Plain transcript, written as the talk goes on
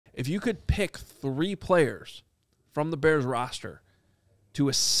If you could pick 3 players from the Bears roster to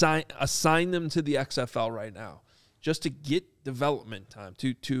assign them to the XFL right now, just to get development time,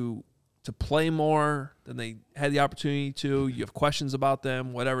 to play more than they had the opportunity to, you have questions about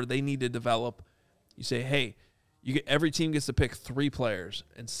them, whatever they need to develop, you say, hey, every team gets to pick 3 players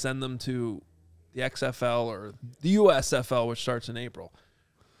and send them to the XFL or the USFL, which starts in April.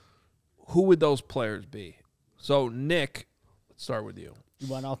 Who would those players be? So, Nick, let's start with you. You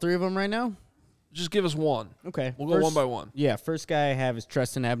want all 3 of them right now? Just give us one. Okay. We'll go one by one. Yeah, first guy I have is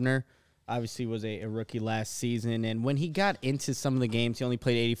Treston Ebner. Obviously was a rookie last season, and when he got into some of the games, he only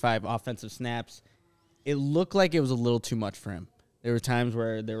played 85 offensive snaps. It looked like it was a little too much for him. There were times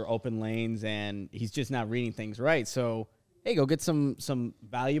where there were open lanes, and he's just not reading things right. So, hey, go get some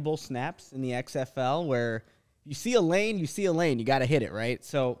valuable snaps in the XFL where you see a lane, you got to hit it, right?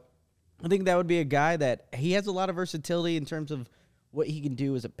 So I think that would be a guy that he has a lot of versatility in terms of what he can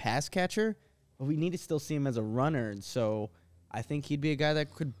do as a pass catcher, but we need to still see him as a runner. And so I think he'd be a guy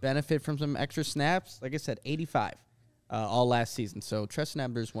that could benefit from some extra snaps. Like I said, 85 all last season. So Treston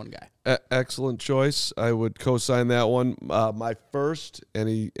Ebner's one guy. Excellent choice. I would co-sign that one. My first,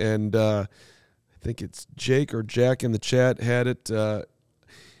 and I think it's Jake or Jack in the chat had it.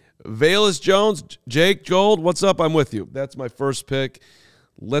 Velus Jones, Jake Gold, what's up? I'm with you. That's my first pick.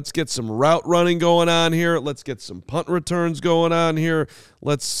 Let's get some route running going on here. Let's get some punt returns going on here.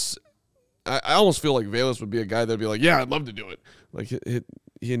 I almost feel like Velus would be a guy that'd be like, yeah, I'd love to do it. Like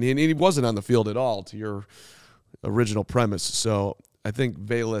he wasn't on the field at all to your original premise. So I think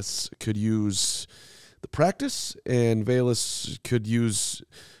Velus could use the practice, and Velus could use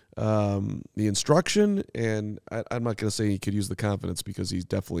the instruction, and I'm not going to say he could use the confidence because he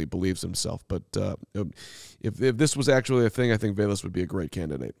definitely believes himself. But if this was actually a thing, I think Velus would be a great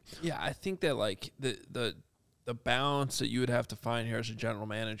candidate. Yeah, I think that like the balance that you would have to find here as a general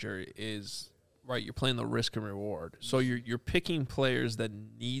manager is, right, you're playing the risk and reward. So you're picking players that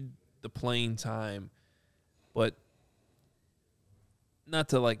need the playing time, but not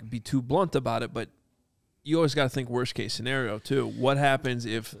to like be too blunt about it, but you always got to think worst case scenario too. What happens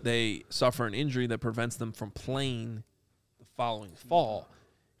if they suffer an injury that prevents them from playing the following fall?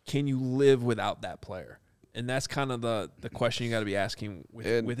 Can you live without that player? And that's kind of the question you got to be asking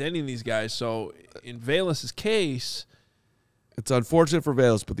with any of these guys. So in Velas's case, it's unfortunate for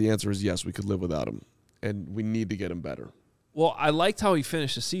Velus, but the answer is yes, we could live without him, and we need to get him better. Well, I liked how he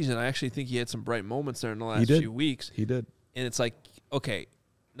finished the season. I actually think he had some bright moments there in the last few weeks. He did. And it's like, okay,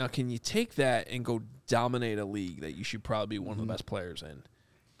 now can you take that and go dominate a league that you should probably be one of the best players in?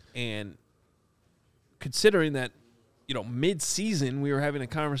 And considering that, mid-season we were having a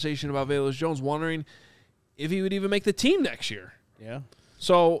conversation about Velus Jones, wondering if he would even make the team next year. Yeah.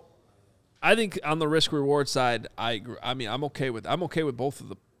 So I think on the risk-reward side, I agree. I mean, I'm okay with both of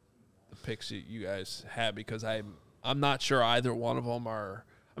the picks that you guys have, because I'm not sure either one of them are.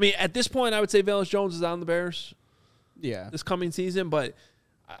 I mean, at this point, I would say Velus Jones is on the Bears. Yeah. This coming season, but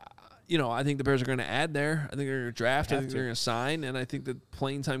I think the Bears are going to add there. I think they're going to draft. I think they're going to sign, and I think the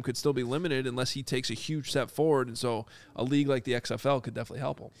playing time could still be limited unless he takes a huge step forward. And so a league like the XFL could definitely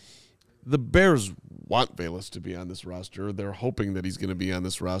help him. The Bears want Velus to be on this roster. They're hoping that he's going to be on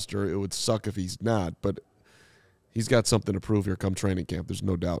this roster. It would suck if he's not, but he's got something to prove here come training camp. There's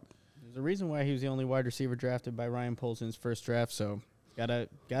no doubt. There's a reason why he was the only wide receiver drafted by Ryan Poles in his first draft. So gotta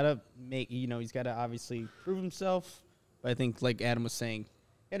make, he's got to obviously prove himself. But I think, like Adam was saying,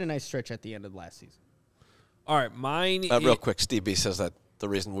 he had a nice stretch at the end of last season. All right, mine. Real quick, Steve B says that the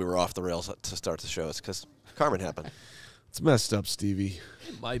reason we were off the rails to start the show is because Carman happened. It's messed up, Stevie.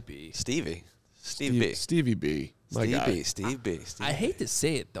 It might be Stevie Stevie B. B. Steve B. I hate to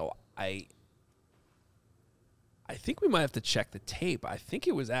say it though. I think we might have to check the tape. I think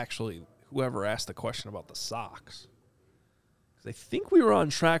it was actually whoever asked the question about the socks. I think we were on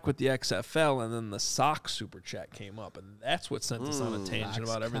track with the XFL, and then the Sox super chat came up, and that's what sent us on a tangent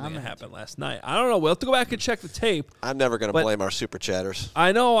about everything that happened last night. I don't know. We'll have to go back and check the tape. I'm never going to blame our super chatters.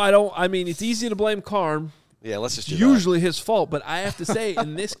 I know. I mean, it's easy to blame Carm. Yeah, let's just do usually his fault, but I have to say,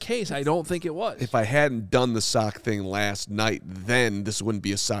 in this case, I don't think it was. If I hadn't done the sock thing last night, then this wouldn't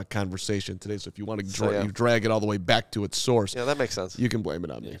be a sock conversation today. So if you want to drag it all the way back to its source, yeah, that makes sense. You can blame it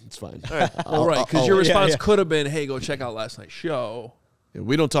on me. It's fine. All right, all right, because your response could have been, "Hey, go check out last night's show." Yeah,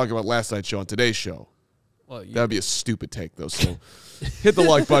 we don't talk about last night's show on today's show. Well, that would be a stupid take, though. So hit the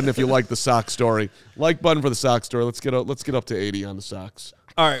like button if you like the sock story. Like button for the sock story. Let's get up to 80 on the socks.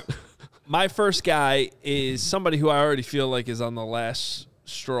 All right. My first guy is somebody who I already feel like is on the last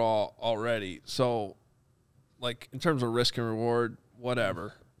straw already. So, like, in terms of risk and reward,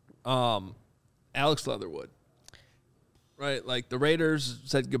 whatever. Alex Leatherwood. right? Like the Raiders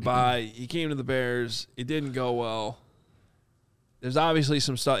said goodbye. He came to the Bears. It didn't go well. There's obviously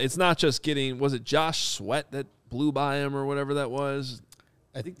some stuff. It's not just getting. Was it Josh Sweat that blew by him or whatever that was?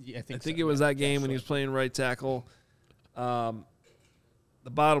 I think It was that game when he was playing right tackle. The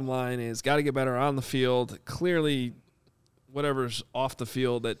bottom line is got to get better on the field. Clearly, whatever's off the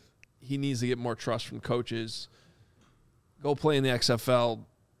field that he needs to get more trust from coaches. Go play in the XFL.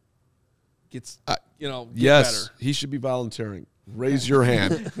 Get Yes, better. he should be volunteering. Raise your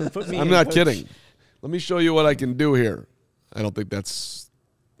hand. Put me I'm in, not coach. kidding. Let me show you what I can do here. I don't think that's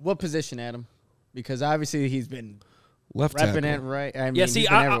What position, Adam? Because obviously he's been left repping tackle. it right. I mean, Yeah, he's see,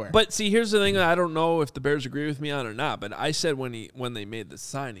 been everywhere. but here's the thing. I don't know if the Bears agree with me on it or not, but I said when they made the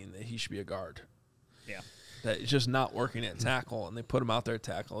signing that he should be a guard. yeah. That it's just not working at tackle, and they put him out there at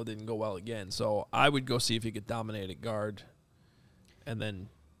tackle. It didn't go well again. So I would go see if he could dominate at guard, and then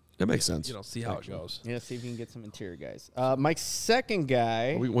That makes sense. see how it goes. Yeah, see if you can get some interior guys. My second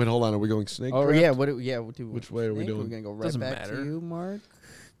guy. Wait, hold on. Are we going snake Oh draft? yeah, we'll do Which way are we snake? doing? We're gonna go right Doesn't back matter. to you, Mark.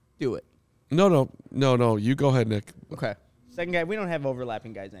 Do it. No. You go ahead, Nick. Okay. Second guy. We don't have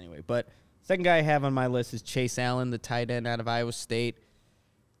overlapping guys anyway, but second guy I have on my list is Chase Allen, the tight end out of Iowa State.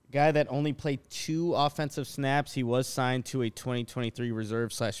 Guy that only played 2 offensive snaps. He was signed to a 2023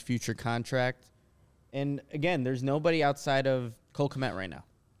 reserve/future contract. And again, there's nobody outside of Cole Kmet right now.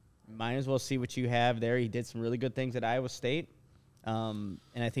 Might as well see what you have there. He did some really good things at Iowa State. And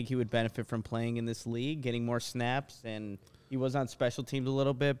I think he would benefit from playing in this league, getting more snaps. And he was on special teams a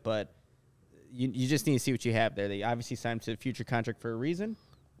little bit, but you just need to see what you have there. They obviously signed him to a future contract for a reason.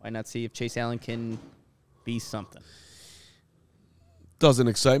 Why not see if Chase Allen can be something? Doesn't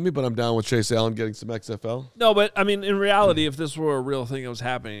excite me, but I'm down with Chase Allen getting some XFL. No, but I mean, in reality, if this were a real thing that was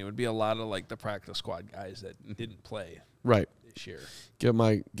happening, it would be a lot of like the practice squad guys that didn't play Right. this year. Get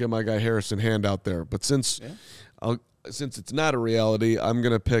my guy Harrison Hand out there. But since it's not a reality, I'm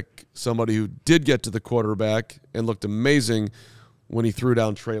going to pick somebody who did get to the quarterback and looked amazing when he threw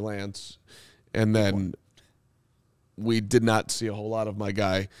down Trey Lance. And then we did not see a whole lot of my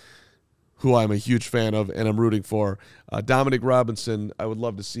guy, who I'm a huge fan of and I'm rooting for. Dominic Robinson, I would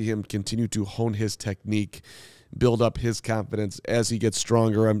love to see him continue to hone his technique, build up his confidence as he gets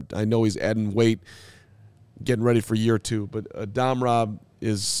stronger. I know he's adding weight, getting ready for year 2, but Dom Rob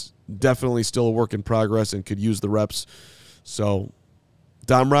is definitely still a work in progress and could use the reps. So,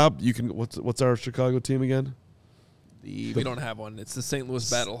 Dom Rob, you can. What's our Chicago team again? We don't have one. It's the St. Louis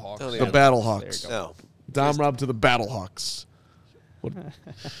Battlehawks. Don't The even- Battlehawks. No. Dom Rob to the Battlehawks. What?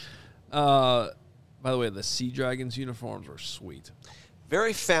 By the way, the Sea Dragons uniforms were sweet.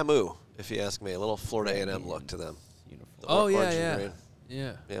 Very FAMU, if you ask me. A little Florida A&M look to them. The Oh, yeah, orange and yeah. green.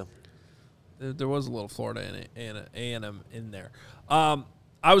 Yeah. Yeah. There was a little Florida and A&M in there.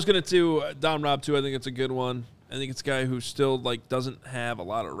 I was going to do Dom Rob, too. I think it's a good one. I think it's a guy who still doesn't have a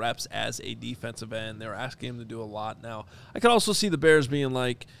lot of reps as a defensive end. They're asking him to do a lot now. I could also see the Bears being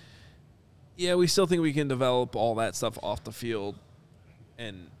like, yeah, we still think we can develop all that stuff off the field.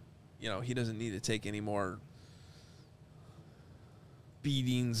 And, he doesn't need to take any more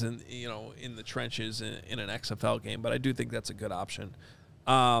beatings in the trenches in an XFL game. But I do think that's a good option.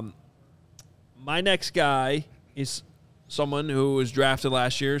 My next guy is someone who was drafted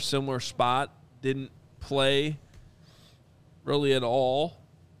last year, similar spot, didn't play really at all,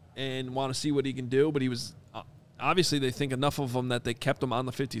 and want to see what he can do. But he was obviously they think enough of him that they kept him on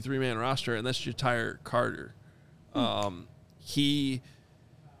the 53-man roster, and that's Ja'Tyre Carter.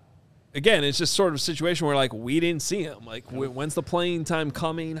 Again, it's just sort of a situation where, we didn't see him. When's the playing time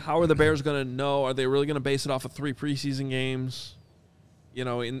coming? How are the Bears going to know? Are they really going to base it off of 3 preseason games,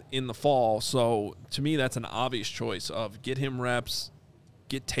 in the fall? So, to me, that's an obvious choice of get him reps,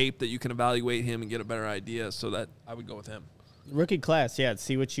 get tape that you can evaluate him and get a better idea. So that I would go with him. Rookie class, yeah.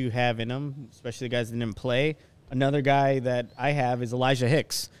 See what you have in them, especially the guys that didn't play. Another guy that I have is Elijah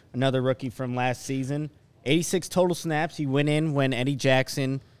Hicks, another rookie from last season. 86 total snaps. He went in when Eddie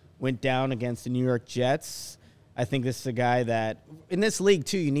Jackson went down against the New York Jets. I think this is a guy that, in this league,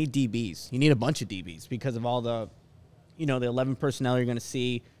 too, you need DBs. You need a bunch of DBs because of all the, the 11 personnel you're going to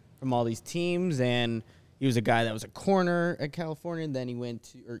see from all these teams. And he was a guy that was a corner at California, and then he went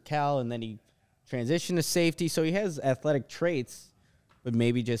to Cal, and then he transitioned to safety. So he has athletic traits, but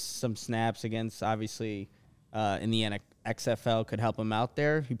maybe just some snaps against, obviously, in the XFL could help him out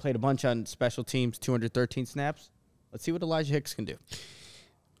there. He played a bunch on special teams, 213 snaps. Let's see what Elijah Hicks can do.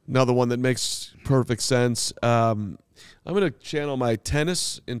 Another one that makes perfect sense. I'm going to channel my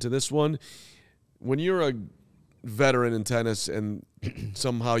tennis into this one. When you're veteran in tennis and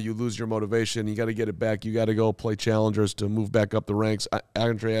somehow you lose your motivation, you got to get it back. You got to go play challengers to move back up the ranks.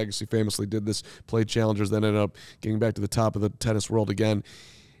 Andre Agassi famously did this, played challengers, then ended up getting back to the top of the tennis world again.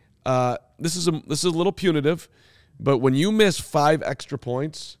 This is a little punitive, but when you miss 5 extra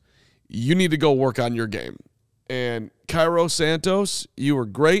points, you need to go work on your game. And Cairo Santos, you were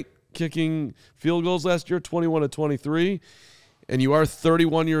great kicking field goals last year, 21 of 23. And you are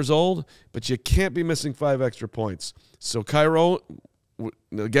 31 years old, but you can't be missing 5 extra points. So, Cairo,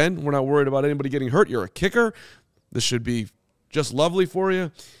 again, we're not worried about anybody getting hurt. You're a kicker. This should be just lovely for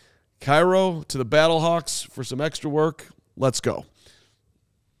you. Cairo to the Battlehawks for some extra work. Let's go.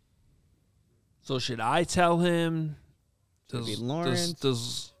 So, should I tell him?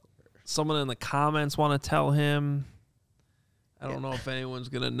 Does someone in the comments want to tell him? I don't know if anyone's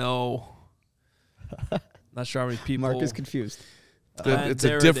going to know. Not sure how many people. Mark is confused. It's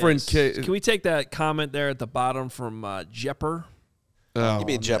a different case. Can we take that comment there at the bottom from Jepper? Oh, You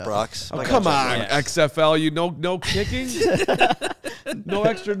mean Jet Rocks? Oh, come on, Yes. XFL. You no kicking?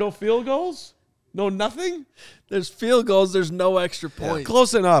 no field goals? No nothing? There's field goals. There's no extra points.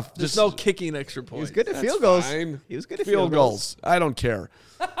 Close enough. There's no kicking extra points. He was good at That's field goals. fine. He was good at Field goals. I don't care.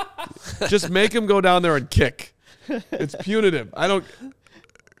 Just make him go down there and kick. It's punitive. I'm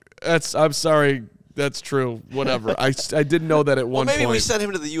sorry. That's true. Whatever. I didn't know that at one Maybe point. we sent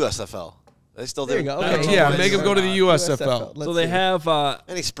him to the USFL. They still There do. you go. Okay. Okay. Yeah, make him go to the USFL. So they have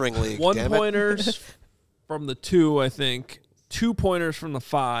Any spring league. 1-pointers from the 2, I think, 2-pointers from the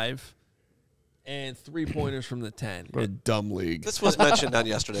 5, and 3-pointers from the 10. What a dumb league. This was mentioned on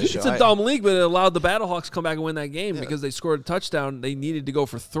yesterday's show. It's a dumb league, but it allowed the Battlehawks to come back and win that game because they scored a touchdown. They needed to go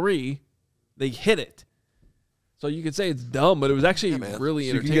for 3. They hit it. So you could say it's dumb, but it was actually really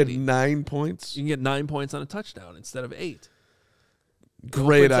So you entertaining. can get 9 points? You can get 9 points on a touchdown instead of 8.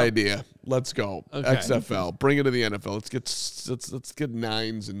 Great idea. Let's go. Okay. XFL. Bring it to the NFL. Let's get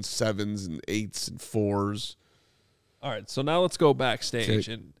 9s and 7s and 8s and 4s. All right, so now let's go backstage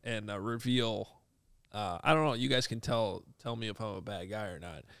and reveal. I don't know. You guys can tell me if I'm a bad guy or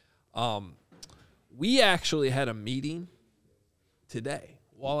not. We actually had a meeting today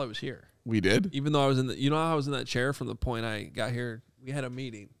while I was here. We did? Even though I was in how I was in that chair from the point I got here. We had a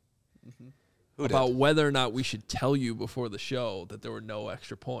meeting about whether or not we should tell you before the show that there were no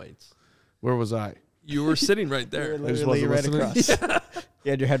extra points. Where was I? You were sitting right there. I just Literally wasn't right listening. across. You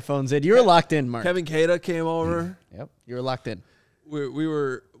had your headphones in. You were locked in, Mark. Kevin Cada came over. Yep. You were locked in. We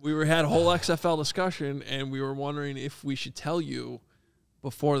had a whole XFL discussion, and we were wondering if we should tell you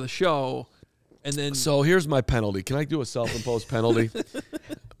before the show. And then So here's my penalty. Can I do a self-imposed penalty?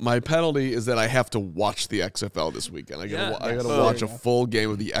 My penalty is that I have to watch the XFL this weekend. I gotta watch a full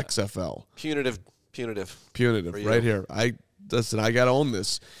game of the XFL. Punitive. Punitive, For you. right here. I gotta own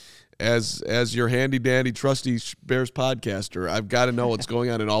this. As your handy dandy trusty Bears podcaster, I've got to know what's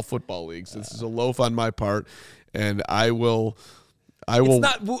going on in all football leagues. This is a loaf on my part, and I will. it's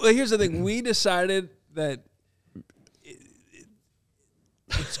not. Here's the thing: we decided that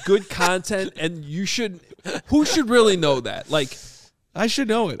it's good content, and you should. Who should really know that? Like, I should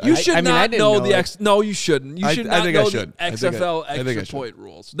know it. you should I mean, I not didn't know know the it. X. No, you shouldn't. You should I not think I know should. the I think XFL I think I extra should. point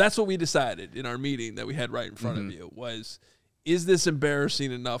rules. That's what we decided in our meeting that we had right in front of you. Is this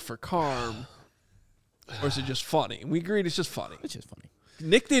embarrassing enough for Carm, or is it just funny? And we agreed it's just funny. It's just funny.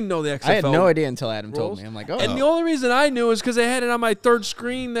 Nick didn't know the XFL. I had no idea until Adam told rules. me. I'm like, oh. And the only reason I knew is because they had it on my third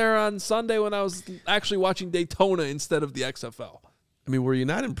screen there on Sunday when I was actually watching Daytona instead of the XFL. I mean, were you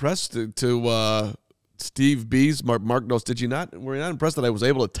not impressed to Steve B's Mark knows? Were you not impressed that I was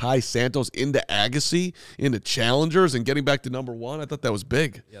able to tie Santos into Agassi, into challengers, and getting back to number 1? I thought that was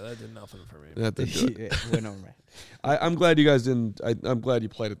big. Yeah, that did nothing for me. That did do it. It went over my head. I'm glad you guys didn't. I'm glad you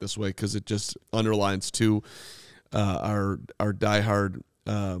played it this way because it just underlines to our diehard,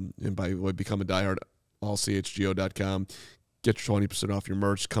 and by the way, become a diehard, allchgo.com. Get your 20% off your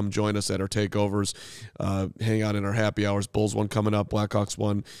merch. Come join us at our takeovers. Hang out in our happy hours. Bulls one coming up. Blackhawks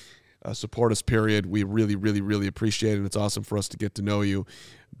one. Support us, period. We really, really, really appreciate it. It's awesome for us to get to know you.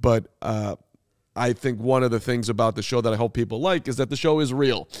 But I think one of the things about the show that I hope people like is that the show is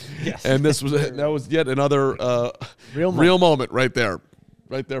real. Yes. And that was yet another Real moment right there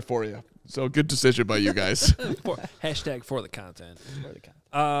for you. So good decision by you guys. Hashtag for the content.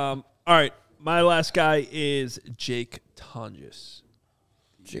 All right. My last guy is Jake Tonjes.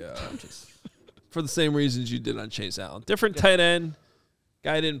 For the same reasons you did on Chase Allen. Different tight end.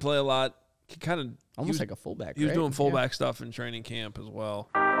 Guy didn't play a lot. Kind of Almost like a fullback. He was right? doing fullback stuff in training camp as well.